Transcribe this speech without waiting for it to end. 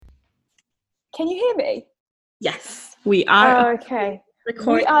Can you hear me? Yes, we are. Okay.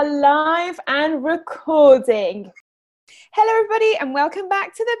 Recording. We are live and recording. Hello, everybody, and welcome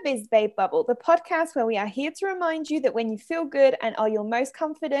back to the Biz Babe Bubble, the podcast where we are here to remind you that when you feel good and are your most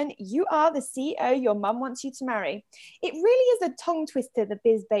confident, you are the CEO your mum wants you to marry. It really is a tongue twister, the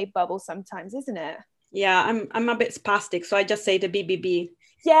Biz Babe Bubble sometimes, isn't it? Yeah, I'm a bit spastic, so I just say the BBB.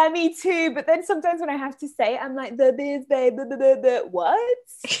 Yeah, me too. But then sometimes when I have to say it, I'm like, the Biz Babe, what?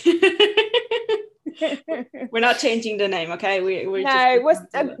 We're not changing the name, okay? We're no,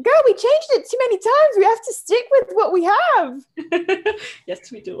 just girl, we changed it too many times. We have to stick with what we have.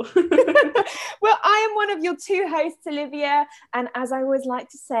 Yes, we do. Well, I am one of your two hosts, Olivia, and as I always like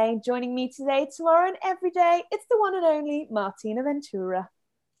to say, joining me today, tomorrow, and every day, it's the one and only Martina Ventura.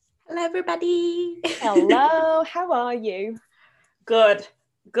 Hello, everybody. Hello, how are you? Good.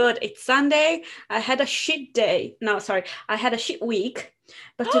 It's Sunday. I had a shit day. No, sorry, I had a shit week.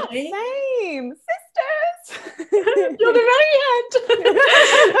 But today, same sisters. you're the very end.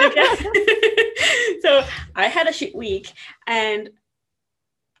 Okay. So I had a shit week, and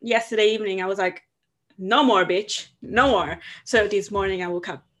yesterday evening I was like, no more, bitch, no more. So this morning I woke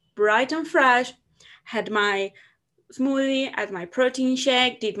up bright and fresh, had my smoothie, had my protein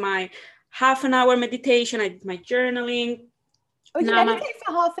shake, did my half an hour meditation, I did my journaling. Oh, you meditate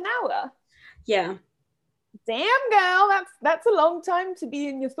for half an hour? Yeah. Damn, girl, that's a long time to be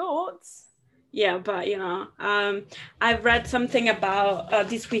in your thoughts. Yeah, but you know, I've read something about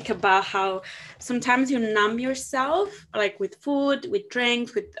this week about how sometimes you numb yourself, like with food, with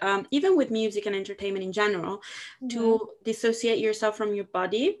drinks, with even with music and entertainment in general, to dissociate yourself from your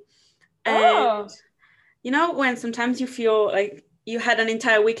body. And you know, when sometimes you feel like you had an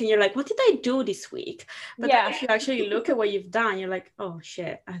entire week and you're like, what did I do this week? But then if you actually look at what you've done, you're like, oh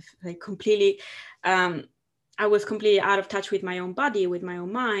shit, I've like completely I was completely out of touch with my own body, with my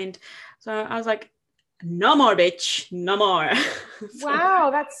own mind. So I was like, no more, bitch, no more. Wow,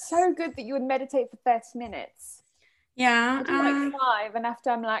 that's so good that you would meditate for 30 minutes. Yeah. I do like 5, and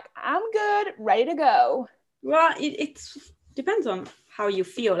after I'm like, I'm good, ready to go. Well, it depends on how you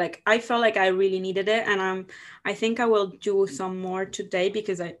feel. Like I felt like I really needed it, and I think I will do some more today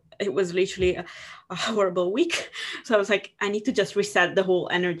because it was literally a horrible week. So I was like, I need to just reset the whole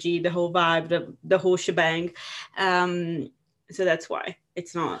energy, the whole vibe, the whole shebang. So that's why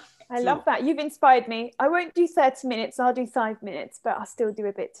it's not. I love that. You've inspired me. I won't do 30 minutes. I'll do 5 minutes, but I'll still do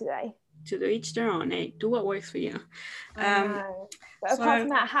a bit today. To each their own, eh? Do what works for you. I know. But apart from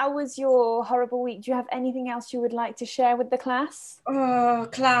that, how was your horrible week? Do you have anything else you would like to share with the class? Oh,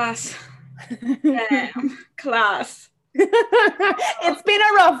 class. Damn, class. It's been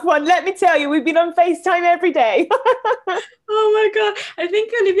a rough one, let me tell you. We've been on FaceTime every day. Oh my God. I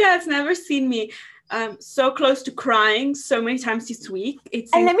think Olivia has never seen me so close to crying so many times this week.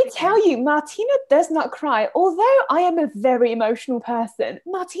 And let me tell you, Martina does not cry. Although I am a very emotional person,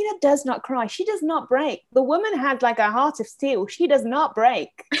 Martina does not cry. She does not break. The woman has like a heart of steel. She does not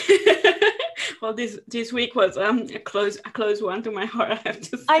break. Well, this week was a close one to my heart, I have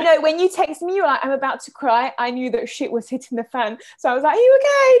to say. I know, when you text me, you were like, I'm about to cry. I knew that shit was hitting the fan. So I was like, are you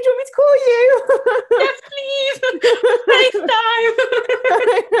okay? Do you want me to call you? Yes, please.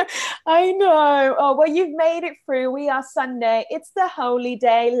 FaceTime. I know. Oh, well, you've made it through. We are Sunday. It's the holy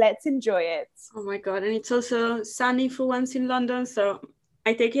day. Let's enjoy it. Oh my God. And it's also sunny for once in London. So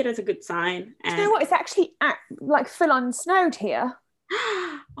I take it as a good sign. And you know what? It's actually like full on snowed here.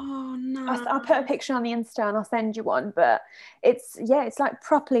 Oh no. I'll put a picture on the Insta and I'll send you one, but it's like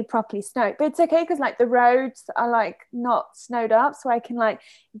properly snowed, but it's okay because like the roads are like not snowed up, so I can like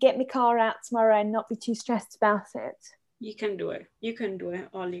get my car out tomorrow and not be too stressed about it. You can do it,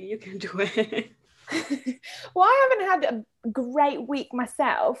 Ollie, you can do it. Well, I haven't had a great week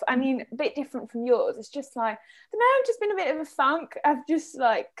myself. I mean, a bit different from yours. It's just like, I don't know, I've just been a bit of a funk. I've just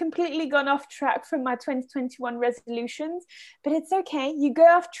like completely gone off track from my 2021 resolutions, but it's okay. You go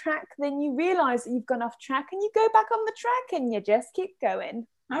off track, then you realize that you've gone off track and you go back on the track and you just keep going.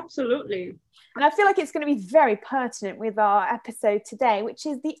 Absolutely. And I feel like it's going to be very pertinent with our episode today, which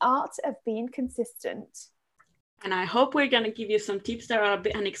is the art of being consistent. And I hope we're going to give you some tips that are a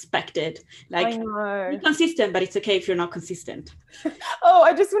bit unexpected. Like, I know. be consistent, but it's okay if you're not consistent. Oh,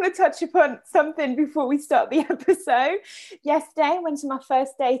 I just want to touch upon something before we start the episode. Yesterday, I went to my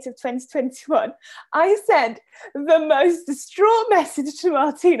first date of 2021. I sent the most distraught message to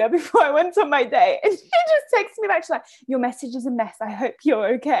Martina before I went on my date. And she just texted me back. She's like, your message is a mess. I hope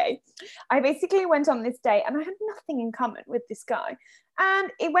you're okay. I basically went on this date and I had nothing in common with this guy.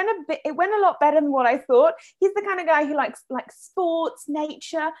 And it went a lot better than what I thought. He's the kind of guy who likes sports,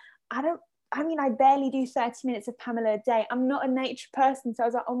 nature. I don't I mean, I barely do 30 minutes of Pamela a day. I'm not a nature person. So I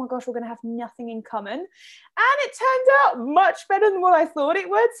was like, oh my gosh, we're going to have nothing in common. And it turned out much better than what I thought it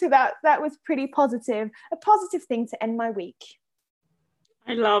would. So that was pretty positive, a positive thing to end my week.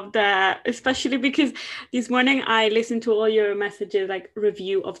 I love that, especially because this morning I listened to all your messages, like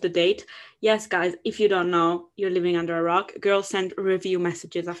review of the date. Yes, guys, if you don't know, you're living under a rock. Girls send review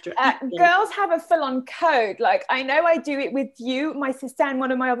messages after. Girls have a full-on code. Like, I know I do it with you, my sister, and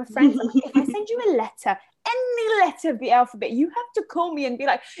one of my other friends. If I send you a letter, any letter of the alphabet, you have to call me and be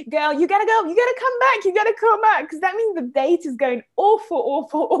like, girl, you gotta go, you gotta come back, you gotta come back, because that means the date is going awful,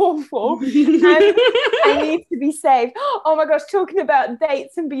 and I need to be saved. Oh my gosh, talking about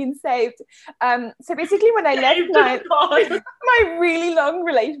dates and being saved. So basically when I left my really long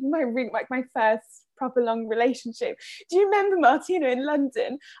relation, my first proper long relationship. Do you remember, Martina, in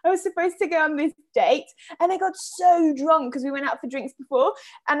London? I was supposed to go on this date and I got so drunk because we went out for drinks before,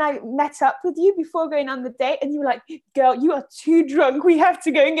 and I met up with you before going on the date, and you were like, girl, you are too drunk. We have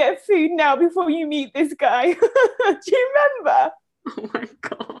to go and get food now before you meet this guy. Do you remember? Oh my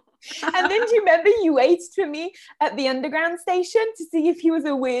God. And then do you remember you waited for me at the underground station to see if he was a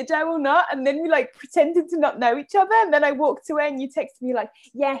weirdo or not? And then we like pretended to not know each other. And then I walked away and you texted me like,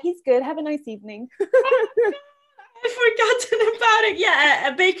 yeah, he's good. Have a nice evening. I've forgotten about it. Yeah,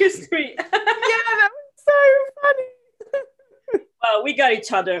 at Baker Street. Yeah, that was so funny. Well, we got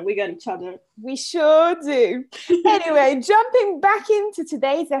each other. We sure do. Anyway, jumping back into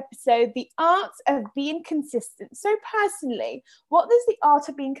today's episode, the art of being consistent. So personally, what does the art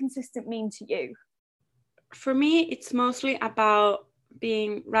of being consistent mean to you? For me, it's mostly about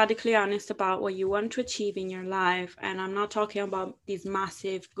being radically honest about what you want to achieve in your life. And I'm not talking about these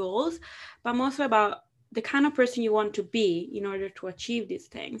massive goals, but mostly about the kind of person you want to be in order to achieve these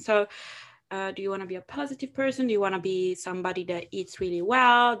things. So do you want to be a positive person? Do you want to be somebody that eats really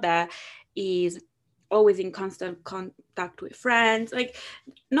well, that is always in constant contact with friends? Like,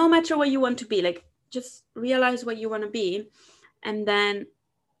 no matter what you want to be, like, just realize what you want to be. And then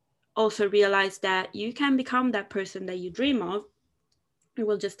also realize that you can become that person that you dream of. It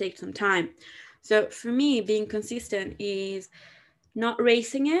will just take some time. So for me, being consistent is not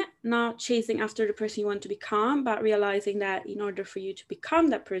racing it, not chasing after the person you want to become, but realizing that in order for you to become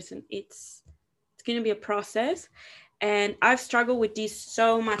that person, it's going to be a process. And I've struggled with this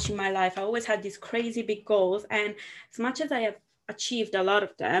so much in my life. I always had these crazy big goals, and as much as I have achieved a lot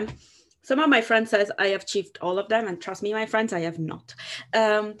of them, some of my friends says I have achieved all of them, and trust me, my friends, I have not.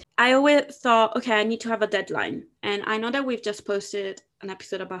 I always thought, okay, I need to have a deadline. And I know that we've just posted an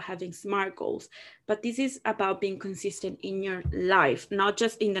episode about having SMART goals, but this is about being consistent in your life, not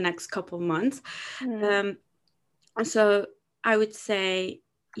just in the next couple of months. So I would say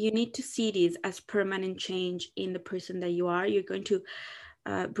you need to see this as permanent change in the person that you are. You're going to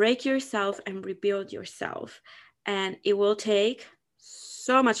break yourself and rebuild yourself, and it will take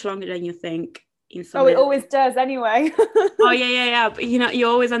so much longer than you think. It always does anyway. Oh yeah. But, you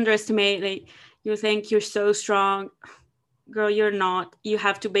always underestimate. Like, you think you're so strong. Girl, you're not. You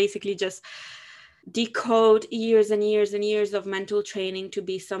have to basically just decode years and years and years of mental training to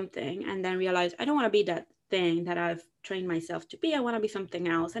be something, and then realize, I don't want to be that thing that I've trained myself to be. I want to be something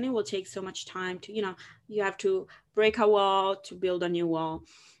else. And it will take so much time to, you have to break a wall to build a new wall.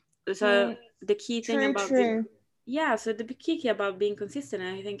 So the key thing about so the key about being consistent,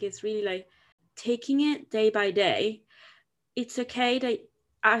 I think, is really like taking it day by day. It's okay that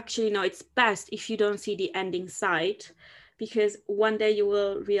actually, no, it's best if you don't see the end in sight, because one day you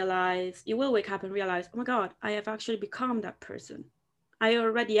will wake up and realize, oh my God, I have actually become that person. I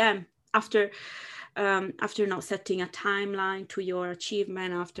already am, after not setting a timeline to your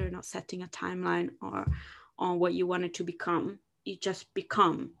achievement, after not setting a timeline or on what you wanted to become. You just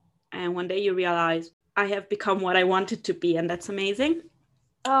become. And one day you realize, I have become what I wanted to be, and that's amazing.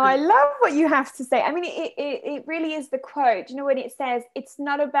 Oh, I love what you have to say. I mean, it really is the quote, when it says it's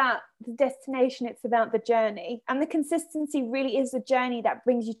not about the destination, it's about the journey. And the consistency really is the journey that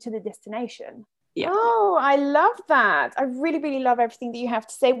brings you to the destination. Yeah. Oh, I love that. I really, really love everything that you have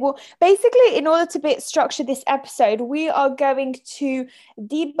to say. Well, basically, in order to structure this episode, we are going to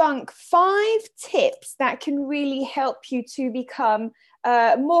debunk 5 tips that can really help you to become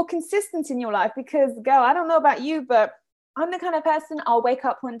more consistent in your life. Because, girl, I don't know about you, but I'm the kind of person, I'll wake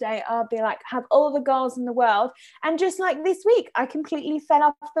up one day, I'll be like, have all the goals in the world. And just like this week, I completely fell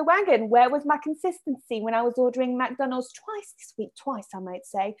off the wagon. Where was my consistency when I was ordering McDonald's twice this week? Twice, I might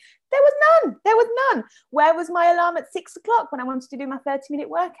say. There was none. Where was my alarm at 6 o'clock when I wanted to do my 30-minute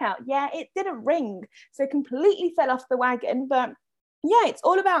workout? Yeah, it didn't ring. So completely fell off the wagon. But yeah, it's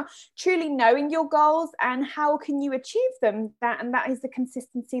all about truly knowing your goals and how can you achieve them. That is the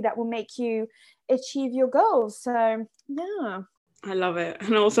consistency that will make you achieve your goals. So yeah. I love it.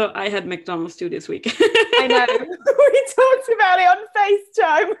 And also I had McDonald's too this week. I know. We talked about it on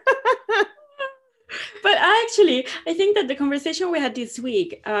FaceTime. But I think that the conversation we had this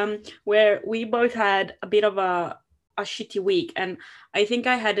week, where we both had a bit of a shitty week, and I think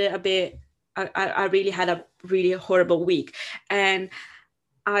I had I really had a really horrible week. And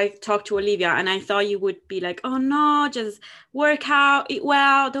I talked to Olivia and I thought you would be like, oh no, just work out, eat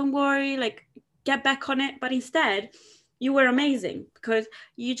well, don't worry, like get back on it. But instead, you were amazing because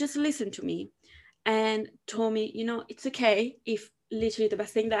you just listened to me and told me, it's okay if literally the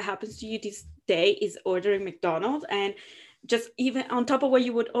best thing that happens to you this day is ordering McDonald's, and just even on top of what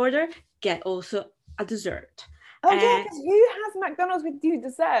you would order, get also a dessert. Oh yeah, because who has McDonald's with two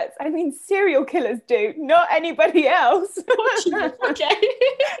desserts? I mean, serial killers do, not anybody else. Okay.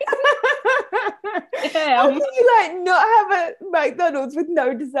 How can you like not have a McDonald's with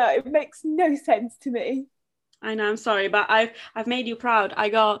no dessert? It makes no sense to me. I know, I'm sorry, but I've made you proud. I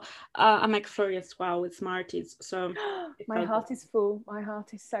got a McFlurry as well with Smarties. So my heart is full. My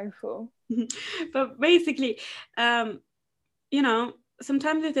heart is so full. But basically, sometimes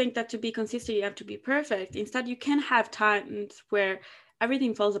you think that to be consistent, you have to be perfect. Instead, you can have times where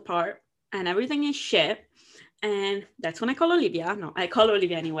everything falls apart and everything is shit. And that's when I call Olivia. No, I call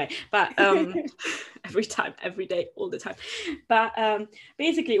Olivia anyway, but every time, every day, all the time. But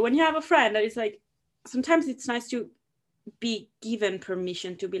basically, when you have a friend that is like, sometimes it's nice to be given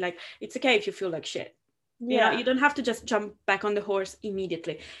permission to be like, it's okay if you feel like shit. Yeah. You don't have to just jump back on the horse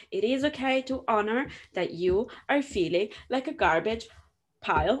immediately. It is okay to honor that you are feeling like a garbage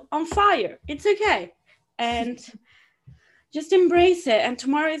pile on fire. It's okay. And just embrace it. And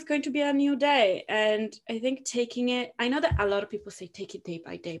tomorrow is going to be a new day. And I think taking it, I know that a lot of people say take it day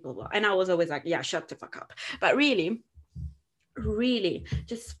by day, blah, blah. And I was always like, yeah, shut the fuck up. But really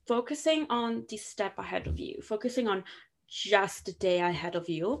just focusing on the step ahead of you, focusing on just the day ahead of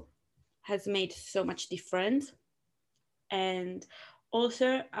you has made so much difference. And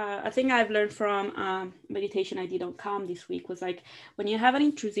also, I think I've learned from meditation I did on Calm this week was like, when you have an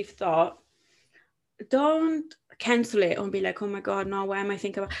intrusive thought, don't cancel it and be like, oh my God, no, why am I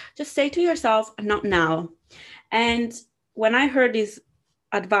thinking about? Just say to yourself, not now. And when I heard this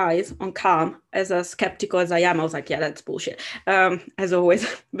advice on Calm, as a skeptical as I am, I was like, yeah, that's bullshit. As always,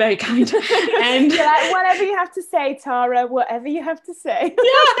 very kind. And you're like, whatever you have to say, Tara, whatever you have to say.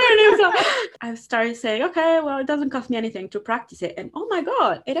 Yeah, I started saying, okay, well, it doesn't cost me anything to practice it. And oh my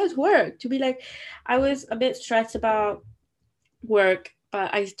God, it has worked. To be like, I was a bit stressed about work,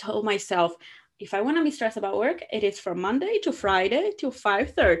 but I told myself, if I want to be stressed about work, it is from Monday to Friday till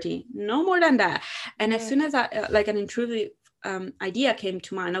 5:30, no more than that. And as soon as I like an intrusive idea came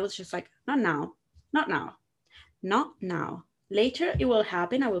to mind, I was just like, not now. Later it will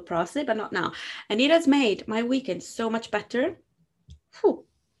happen, I will process it, but not now. And it has made my weekend so much better. Whew.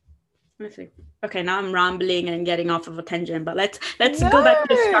 Let's see. Okay, now I'm rambling and getting off of a tangent, but let's go back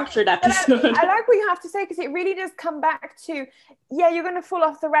to the structured episode. I like what you have to say, because it really does come back to, yeah, you're going to fall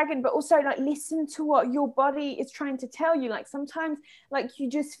off the wagon, but also like listen to what your body is trying to tell you. Like sometimes like you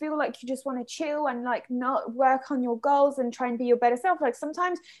just feel like you just want to chill and like not work on your goals and try and be your better self. Like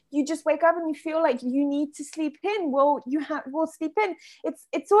sometimes you just wake up and you feel like you need to sleep in. Well, we'll sleep in.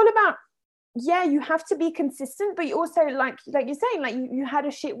 It's all about, yeah, you have to be consistent, but you also like you're saying, like you had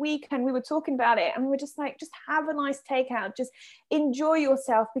a shit week and we were talking about it and we were just like, just have a nice takeout, just enjoy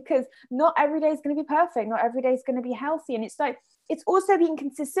yourself, because not every day is going to be perfect, not every day is going to be healthy. And it's like, it's also being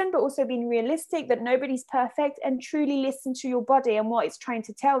consistent, but also being realistic that nobody's perfect, and truly listen to your body and what it's trying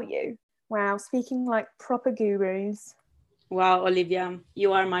to tell you. Wow, speaking like proper gurus. Wow, Olivia,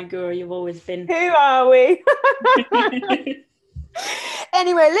 you are my guru. You've always been. Who are we?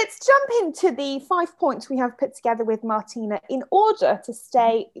 Anyway, let's jump into the 5 points we have put together with Martina in order to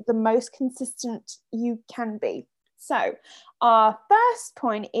stay the most consistent you can be. So our first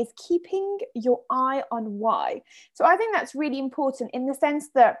point is keeping your eye on why. So I think that's really important in the sense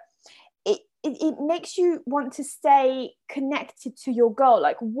that it makes you want to stay connected to your goal.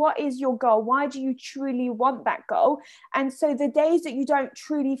 Like, what is your goal? Why do you truly want that goal? And so the days that you don't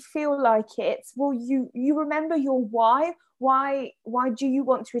truly feel like it, well, you remember your why. Why do you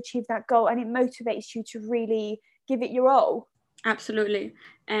want to achieve that goal? And it motivates you to really give it your all. Absolutely.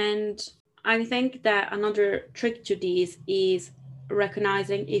 And I think that another trick to this is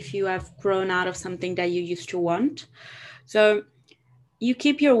recognizing if you have grown out of something that you used to want. So you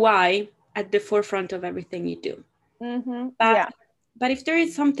keep your why at the forefront of everything you do. Mm-hmm. But yeah. But if there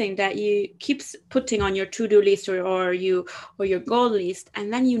is something that you keep putting on your to-do list or your goal list,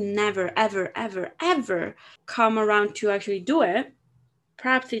 and then you never, ever, ever, ever come around to actually do it,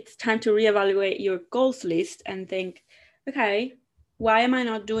 perhaps it's time to reevaluate your goals list and think, okay, why am I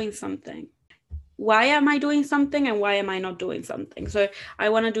not doing something? Why am I doing something and why am I not doing something? So I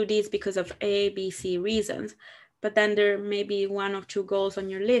want to do this because of A, B, C reasons. But then there may be one or two goals on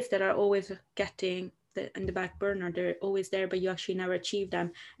your list that are always getting in the back burner. They're always there, but you actually never achieve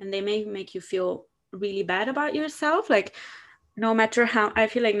them. And they may make you feel really bad about yourself. Like, no matter how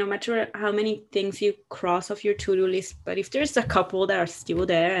many things you cross off your to-do list, but if there's a couple that are still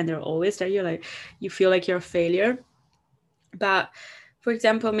there and they're always there, you feel like you're a failure. But for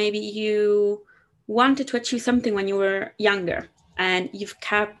example, maybe you wanted to achieve something when you were younger and you've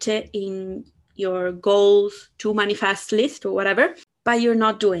kept it in your goals to manifest list or whatever, but you're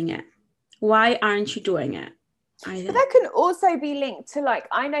not doing it. Why aren't you doing it? But that can also be linked to, like,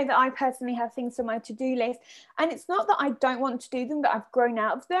 I know that I personally have things on my to-do list, and it's not that I don't want to do them, that I've grown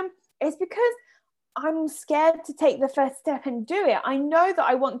out of them. It's because I'm scared to take the first step and do it. I know that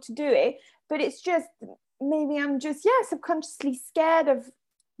I want to do it, but it's just, maybe I'm just, subconsciously scared of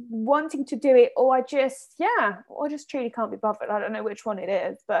wanting to do it, or I just truly can't be bothered. I don't know which one it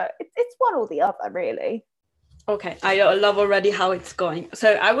is, but it's one or the other, really. Okay, I love already how it's going.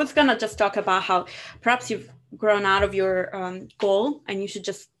 So I was gonna just talk about how perhaps you've grown out of your goal and you should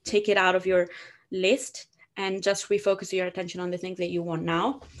just take it out of your list and just refocus your attention on the things that you want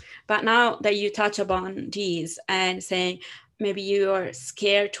now. But now that you touch upon these and saying maybe you are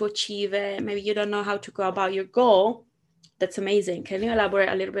scared to achieve it, maybe you don't know how to go about your goal, that's amazing. Can you elaborate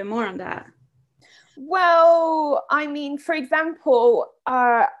a little bit more on that? Well, I mean, for example,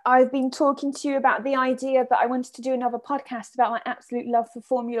 I've been talking to you about the idea that I wanted to do another podcast about my absolute love for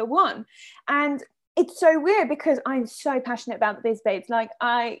Formula One. And it's so weird because I'm so passionate about the Biz Babes. Like,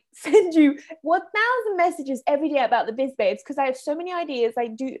 I send you 1,000 messages every day about the Biz Babes because I have so many ideas. I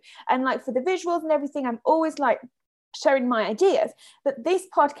do. And like for the visuals and everything, I'm always like sharing my ideas. But this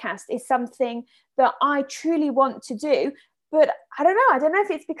podcast is something that I truly want to do. But I don't know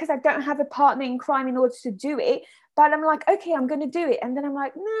if it's because I don't have a partner in crime in order to do it, but I'm like, okay, I'm going to do it. And then I'm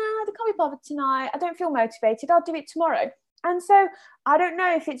like, no, I can't be bothered tonight. I don't feel motivated. I'll do it tomorrow. And so I don't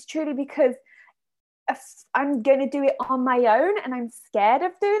know if it's truly because I'm going to do it on my own and I'm scared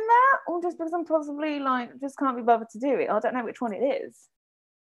of doing that, or just because I'm possibly like, just can't be bothered to do it. I don't know which one it is.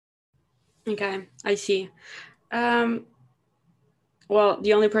 Okay, I see. Well,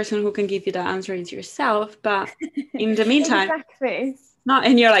 the only person who can give you that answer is yourself. But in the meantime, exactly.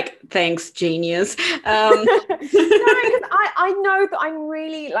 And you're like, thanks, genius. No, because I know that I'm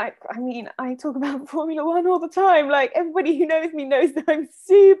really like, I mean, I talk about Formula One all the time. Like, everybody who knows me knows that I'm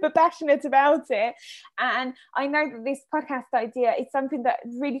super passionate about it. And I know that this podcast idea is something that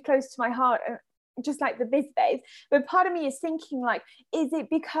is really close to my heart, just like the Biz Babes. But part of me is thinking, like, is it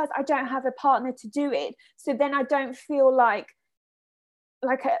because I don't have a partner to do it? So then I don't feel like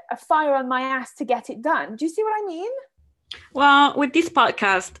a fire on my ass to get it done. Do you see what I mean? Well, with this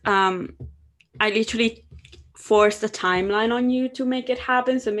podcast, I literally forced a timeline on you to make it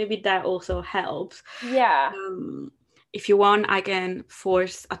happen. So maybe that also helps. Yeah. If you want, I can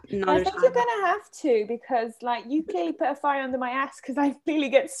force another I think you're going to have to, because like you clearly put a fire under my ass because I clearly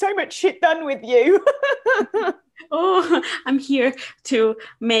get so much shit done with you. Oh, I'm here to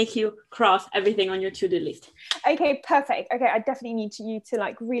make you cross everything on your to-do list. Okay, perfect. Okay, I definitely need you to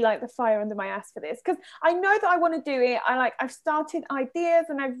like relight the fire under my ass for this, because I know that I want to do it. I've started ideas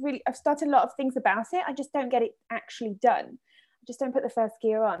and I've started a lot of things about it. I just don't get it actually done. I just don't put the first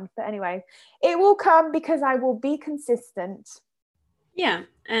gear on. But anyway, it will come because I will be consistent. Yeah,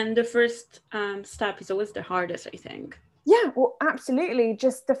 and the first step is always the hardest, I think. Yeah, well, absolutely.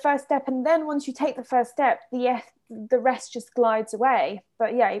 Just the first step. And then once you take the first step, the rest just glides away.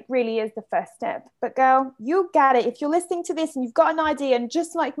 But yeah, it really is the first step. But girl, you get it. If you're listening to this and you've got an idea, and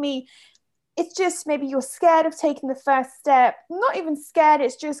just like me, it's just maybe you're scared of taking the first step. Not even scared.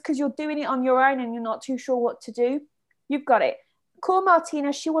 It's just because you're doing it on your own and you're not too sure what to do. You've got it. Call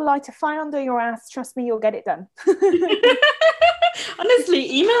Martina. She will light a fire under your ass. Trust me, you'll get it done.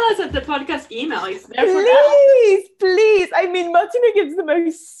 Honestly, email us at the podcast email. It's there for please. I mean, Martina gives the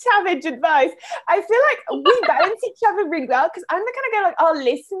most savage advice. I feel like we balance each other really well, because I'm the kind of girl like, I'll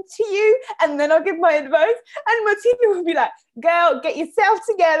listen to you and then I'll give my advice. And Martina will be like, girl, get yourself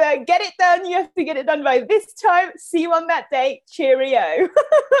together, get it done. You have to get it done by this time. See you on that date. Cheerio.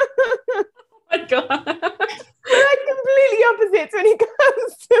 Oh my God. We're like completely opposites when it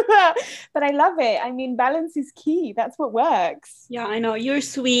comes to that. But I love it. I mean, balance is key. That's what works. Yeah, I know. You're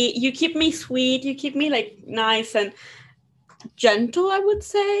sweet. You keep me sweet. You keep me like nice and gentle, I would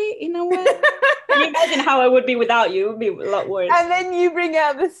say, in a way. Can you imagine how I would be without you? It would be a lot worse. And then you bring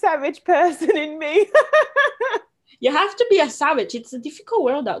out the savage person in me. You have to be a savage. It's a difficult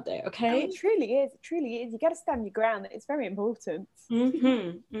world out there, okay? Oh, it truly is. It truly is. You got to stand your ground. It's very important.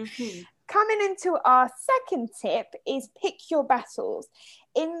 Coming into our second tip is pick your battles,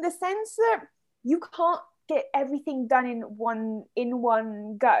 in the sense that you can't get everything done in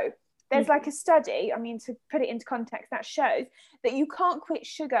one go. There's like a study, I mean, to put it into context, that shows that you can't quit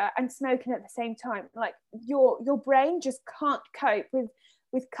sugar and smoking at the same time. Like your brain just can't cope with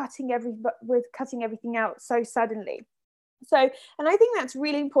cutting everything out so suddenly. So, and I think that's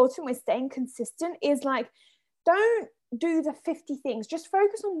really important with staying consistent, is like, don't do the 50 things, just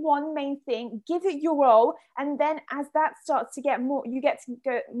focus on one main thing, give it your all, and then as that starts to get more, you get to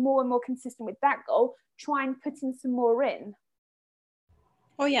go more and more consistent with that goal, try and put in some more in.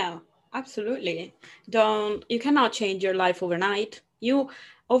 Oh yeah, absolutely. You cannot change your life overnight.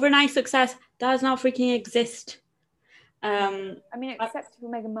 Overnight success does not freaking exist. I mean, except for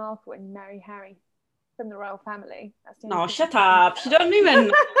Meghan Markle and marry Harry from the royal family. No, shut up. You don't even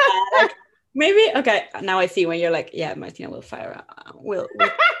know that. Like, maybe, okay, now I see when you're like, yeah, Martina will fire. Will.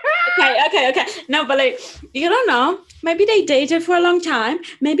 Okay. No, but like, you don't know. Maybe they dated for a long time.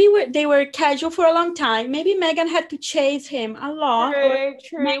 Maybe they were casual for a long time. Maybe Meghan had to chase him a lot.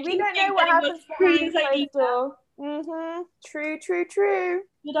 True. We don't know what happens behind closed door. True.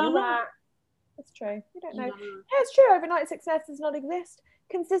 You don't know. That's true. We don't know. Yeah, it's true. Overnight success does not exist.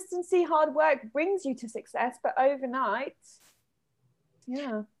 Consistency, hard work brings you to success, but overnight,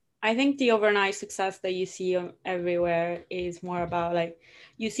 yeah. I think the overnight success that you see everywhere is more about, like,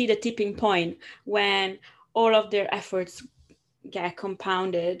 you see the tipping point when all of their efforts get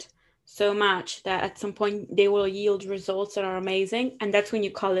compounded so much that at some point they will yield results that are amazing. And that's when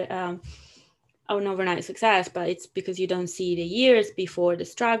you call it an overnight success, but it's because you don't see the years before, the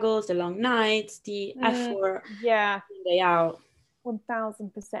struggles, the long nights, the effort, day out.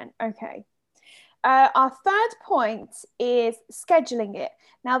 1000%. Okay. Our third point is scheduling it.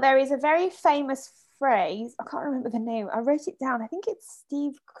 Now, there is a very famous phrase. I can't remember the name. I wrote it down. I think it's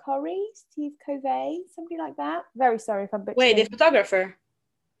Steve Covey, somebody like that. Very sorry if I'm butchering. Wait, the photographer?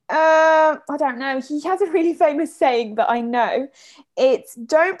 I don't know. He has a really famous saying that I know. It's,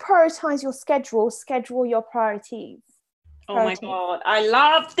 don't prioritize your schedule your priorities. Oh my God, I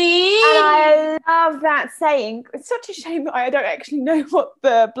love these. And I love that saying. It's such a shame that I don't actually know what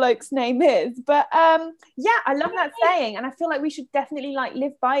the bloke's name is. But yeah, I love that saying. And I feel like we should definitely like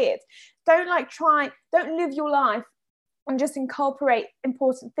live by it. Don't live your life and just incorporate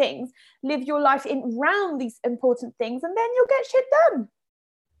important things. Live your life around these important things, and then you'll get shit done.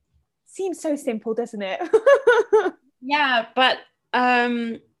 Seems so simple, doesn't it? Yeah, but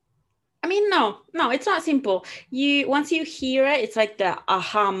I mean, no, it's not simple. Once you hear it, it's like the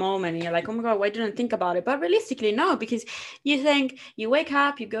aha moment, and you're like, oh my God, why didn't I think about it? But realistically, no, because you wake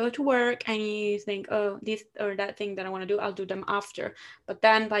up, you go to work, and you think, oh, this or that thing that I want to do, I'll do them after. But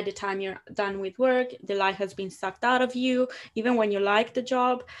then by the time you're done with work, the life has been sucked out of you, even when you like the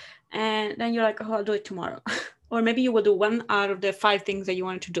job. And then you're like, oh, I'll do it tomorrow. Or maybe you will do one out of the 5 things that you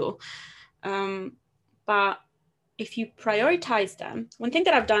wanted to do. But if you prioritize them, one thing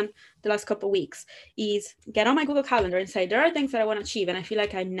that I've done the last couple of weeks is get on my Google Calendar and say, there are things that I want to achieve. And I feel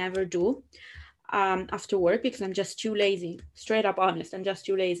like I never do after work because I'm just too lazy. Straight up honest, I'm just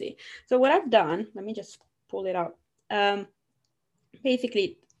too lazy. So what I've done, let me just pull it out.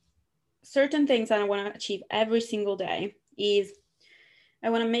 Basically, certain things that I want to achieve every single day is I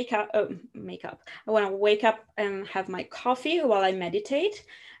want to I want to wake up and have my coffee while I meditate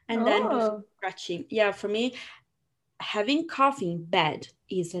and then do some stretching. Yeah, for me, having coffee in bed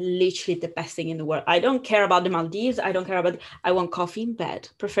is literally the best thing in the world. I don't care about the Maldives. I want coffee in bed,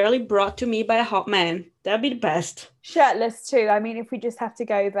 preferably brought to me by a hot man. That'd be the best. Shirtless too. I mean, if we just have to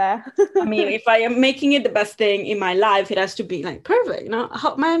go there. I mean, if I am making it the best thing in my life, it has to be like perfect, a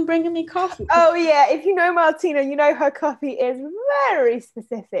hot man bringing me coffee. Oh yeah, if you know Martina, you know her coffee is very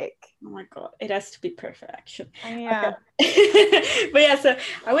specific. Oh my God, it has to be perfection. Yeah. Okay. But yeah, so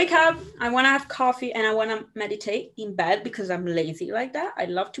I wake up, I want to have coffee, and I want to meditate in bed because I'm lazy like that. I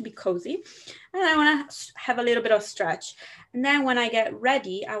love to be cozy, and I want to have a little bit of stretch. And then when I get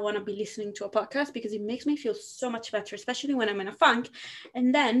ready, I want to be listening to a podcast because it makes me feel so much better, especially when I'm in a funk.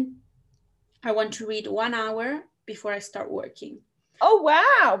 And then I want to read 1 hour before I start working. Oh,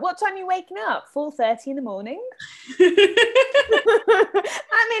 wow. What time are you waking up? 4:30 in the morning? I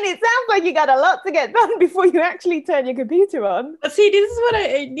mean, it sounds like you got a lot to get done before you actually turn your computer on. But see, this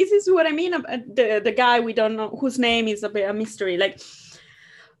is what I mean. The guy we don't know, whose name is a bit a mystery. Like,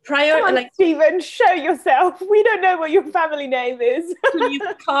 Prior, Come on, Stephen, show yourself. We don't know what your family name is. please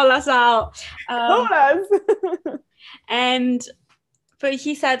call us out. Call us. And but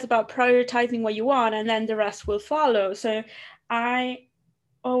he says about prioritizing what you want, and then the rest will follow. So I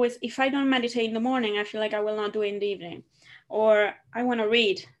always, if I don't meditate in the morning, I feel like I will not do it in the evening. Or I want to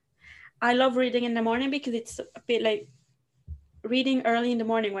read. I love reading in the morning because it's a bit like reading early in the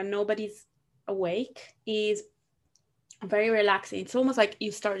morning when nobody's awake is very relaxing. It's almost like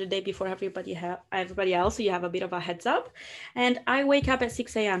you start the day before everybody else, so you have a bit of a heads up. And I wake up at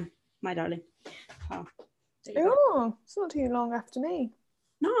 6 a.m., my darling. Oh, it's not too long after me.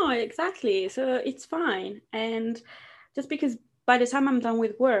 No, exactly. So it's fine. And just because by the time I'm done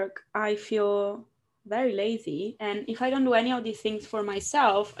with work, I feel very lazy. And if I don't do any of these things for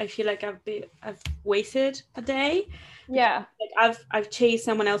myself, I feel like I've wasted a day. Yeah. Like I've chased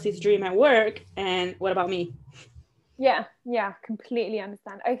someone else's dream at work, and what about me? Yeah, completely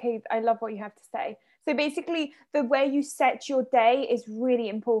understand. Okay, I love what you have to say. So basically, the way you set your day is really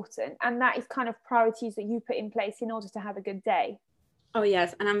important, and that is kind of priorities that you put in place in order to have a good day. Oh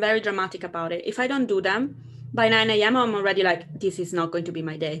yes, and I'm very dramatic about it. If I don't do them by 9 a.m., I'm already like, this is not going to be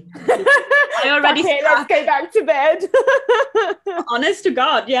my day. I already let's go back to bed. Honest to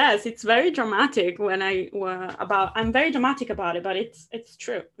God, yes, it's very dramatic I'm very dramatic about it, but it's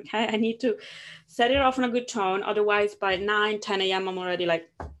true. Okay, I need to set it off on a good tone. Otherwise, by 9, 10 a.m., I'm already like,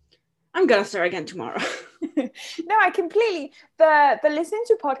 I'm gonna start again tomorrow. No, I completely the listening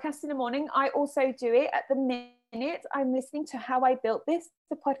to podcasts in the morning. I also do it at the minute. I'm listening to How I Built This,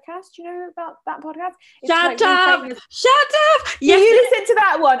 the podcast. Do you know about that podcast? It's Shut up! Do you listen to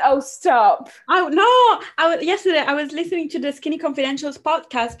that one? Oh, stop! Oh no! Yesterday I was listening to the Skinny Confidentials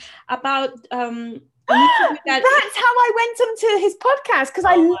podcast about That's how I went onto his podcast, because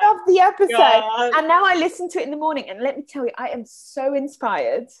I loved the episode. God. And now I listen to it in the morning, and let me tell you, I am so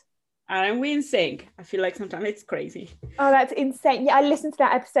inspired. And we in sync. I feel like sometimes it's crazy. Oh, that's insane. Yeah, I listened to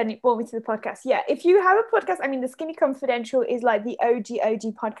that episode and it brought me to the podcast. Yeah, if you have a podcast, I mean, the Skinny Confidential is like the OG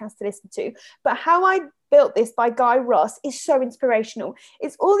podcast to listen to. But How I Built This by Guy Raz is so inspirational.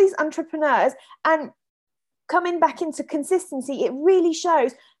 It's all these entrepreneurs, and coming back into consistency, it really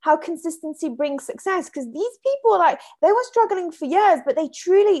shows how consistency brings success, because these people, like, they were struggling for years, but they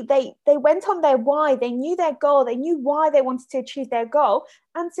truly they went on their why. They knew their goal, they knew why they wanted to achieve their goal,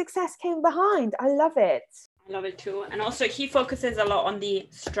 and success came behind. I love it. I love it too. And also he focuses a lot on the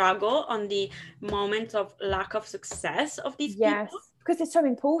struggle, on the moments of lack of success of these people, because it's so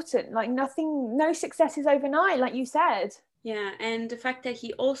important. Like, no success is overnight, like you said. Yeah, and the fact that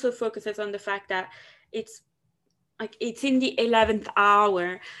he also focuses on the fact that it's in the 11th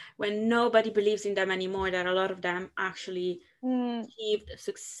hour when nobody believes in them anymore, that a lot of them actually achieved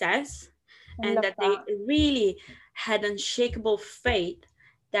success, and that they really had unshakable faith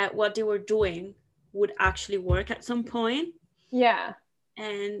that what they were doing would actually work at some point. Yeah.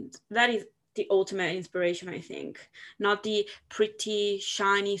 And that is the ultimate inspiration, I think. Not the pretty,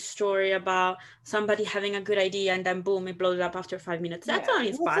 shiny story about somebody having a good idea and then boom, it blows up after 5 minutes. That's not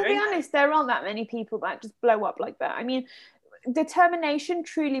inspiring. Well, to be honest, there aren't that many people that just blow up like that. I mean, determination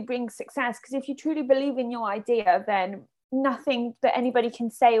truly brings success, because if you truly believe in your idea, then nothing that anybody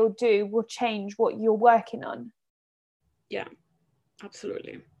can say or do will change what you're working on. Yeah,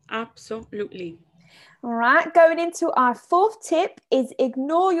 absolutely. All right, going into our fourth tip is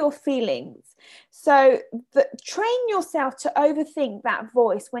ignore your feelings. So train yourself to overthink that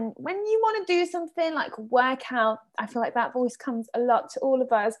voice. When you want to do something like work out, I feel like that voice comes a lot to all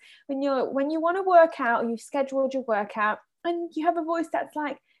of us. When you want to work out, you've scheduled your workout, and you have a voice that's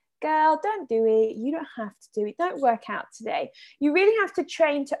like, girl, don't do it. You don't have to do it. Don't work out today. You really have to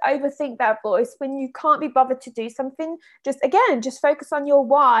train to overthink that voice when you can't be bothered to do something. Just focus on your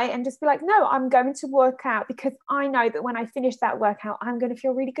why and just be like, no, I'm going to work out because I know that when I finish that workout, I'm going to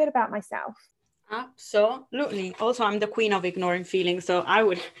feel really good about myself. Absolutely. Also, I'm the queen of ignoring feelings, so I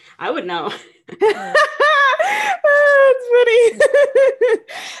would know. Oh, that's funny.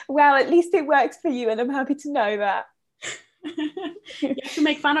 Well, at least it works for you, and I'm happy to know that. You have to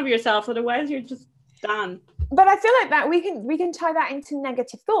make fun of yourself, otherwise you're just done. But I feel like that we can tie that into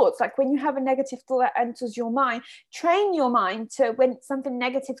negative thoughts. Like, when you have a negative thought that enters your mind, train your mind to, when something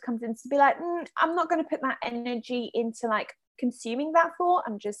negative comes in, to be like, I'm not going to put that energy into like consuming that thought.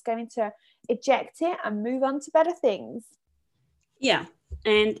 I'm just going to eject it and move on to better things. Yeah,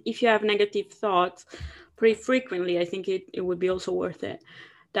 and if you have negative thoughts pretty frequently, I think it would be also worth it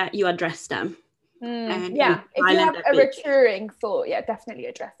that you address them. If you have a recurring thought, definitely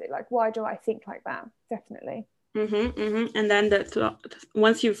address it. Like, why do I think like that? Definitely. And then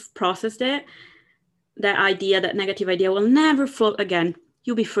once you've processed it, that negative idea will never float again.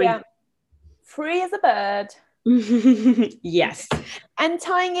 you'll be free. Yeah. Free as a bird. Yes. And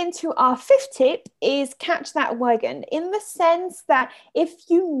tying into our fifth tip is catch that wagon, in the sense that if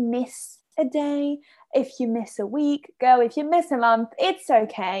you miss a day, if you miss a week, girl, if you miss a month, it's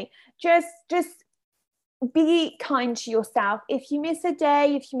okay. Just be kind to yourself. If you miss a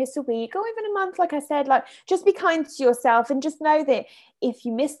day, if you miss a week, or even a month, like I said, like, just be kind to yourself and just know that if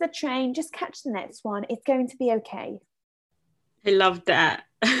you miss the train, just catch the next one. It's going to be okay. I love that.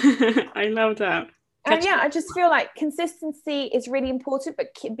 I love that. And yeah, I just feel like consistency is really important,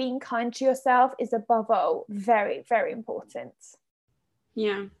 but being kind to yourself is above all very, very important.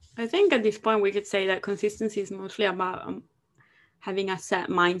 Yeah, I think at this point we could say that consistency is mostly about having a set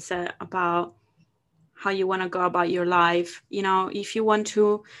mindset about how you want to go about your life. You know, if you want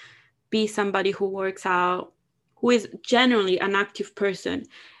to be somebody who works out, who is generally an active person,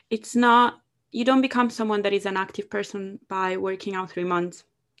 it's not, you don't become someone that is an active person by working out 3 months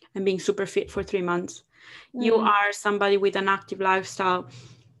and being super fit for 3 months. You are somebody with an active lifestyle,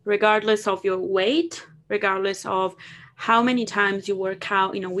 regardless of your weight, regardless of how many times you work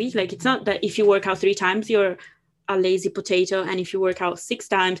out in a week. Like, it's not that if you work out 3 times, you're a lazy potato, and if you work out 6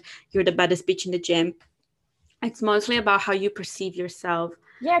 times, you're the baddest bitch in the gym. It's mostly about how you perceive yourself.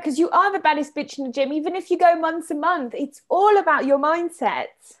 Yeah, because you are the baddest bitch in the gym. Even if you go months a month, it's all about your mindset.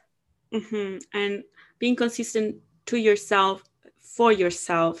 And being consistent to yourself, for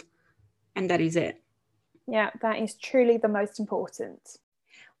yourself, and that is it. Yeah, that is truly the most important.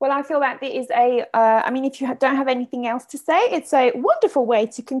 Well, I feel that there is if you don't have anything else to say, it's a wonderful way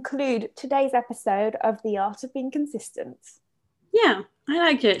to conclude today's episode of The Art of Being Consistent. Yeah, I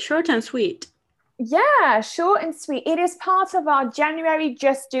like it. Short and sweet. Yeah, short and sweet. It is part of our January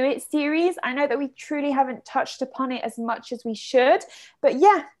Just Do It series. I know that we truly haven't touched upon it as much as we should, but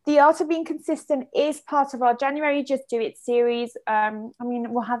yeah, The Art of Being Consistent is part of our January Just Do It series.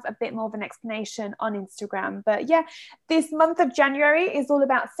 We'll have a bit more of an explanation on Instagram, but yeah, this month of January is all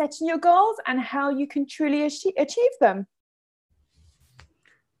about setting your goals and how you can truly achieve them.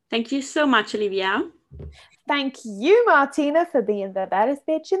 Thank you so much, Olivia. Thank you, Martina, for being the baddest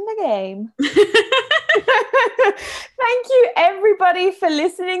bitch in the game. Thank you, everybody, for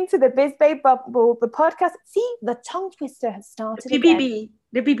listening to the BizBabe Bubble, the podcast. See, the tongue twister has started again.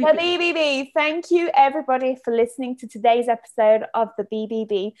 The BBB. Thank you, everybody, for listening to today's episode of the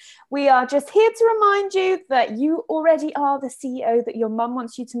BBB. We are just here to remind you that you already are the CEO that your mum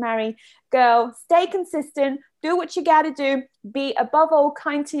wants you to marry. Girl, stay consistent. Do what you got to do. Be, above all,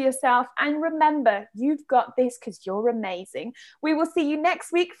 kind to yourself. And remember, you've got this because you're amazing. We will see you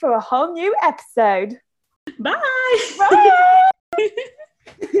next week for a whole new episode. Bye.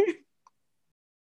 Bye.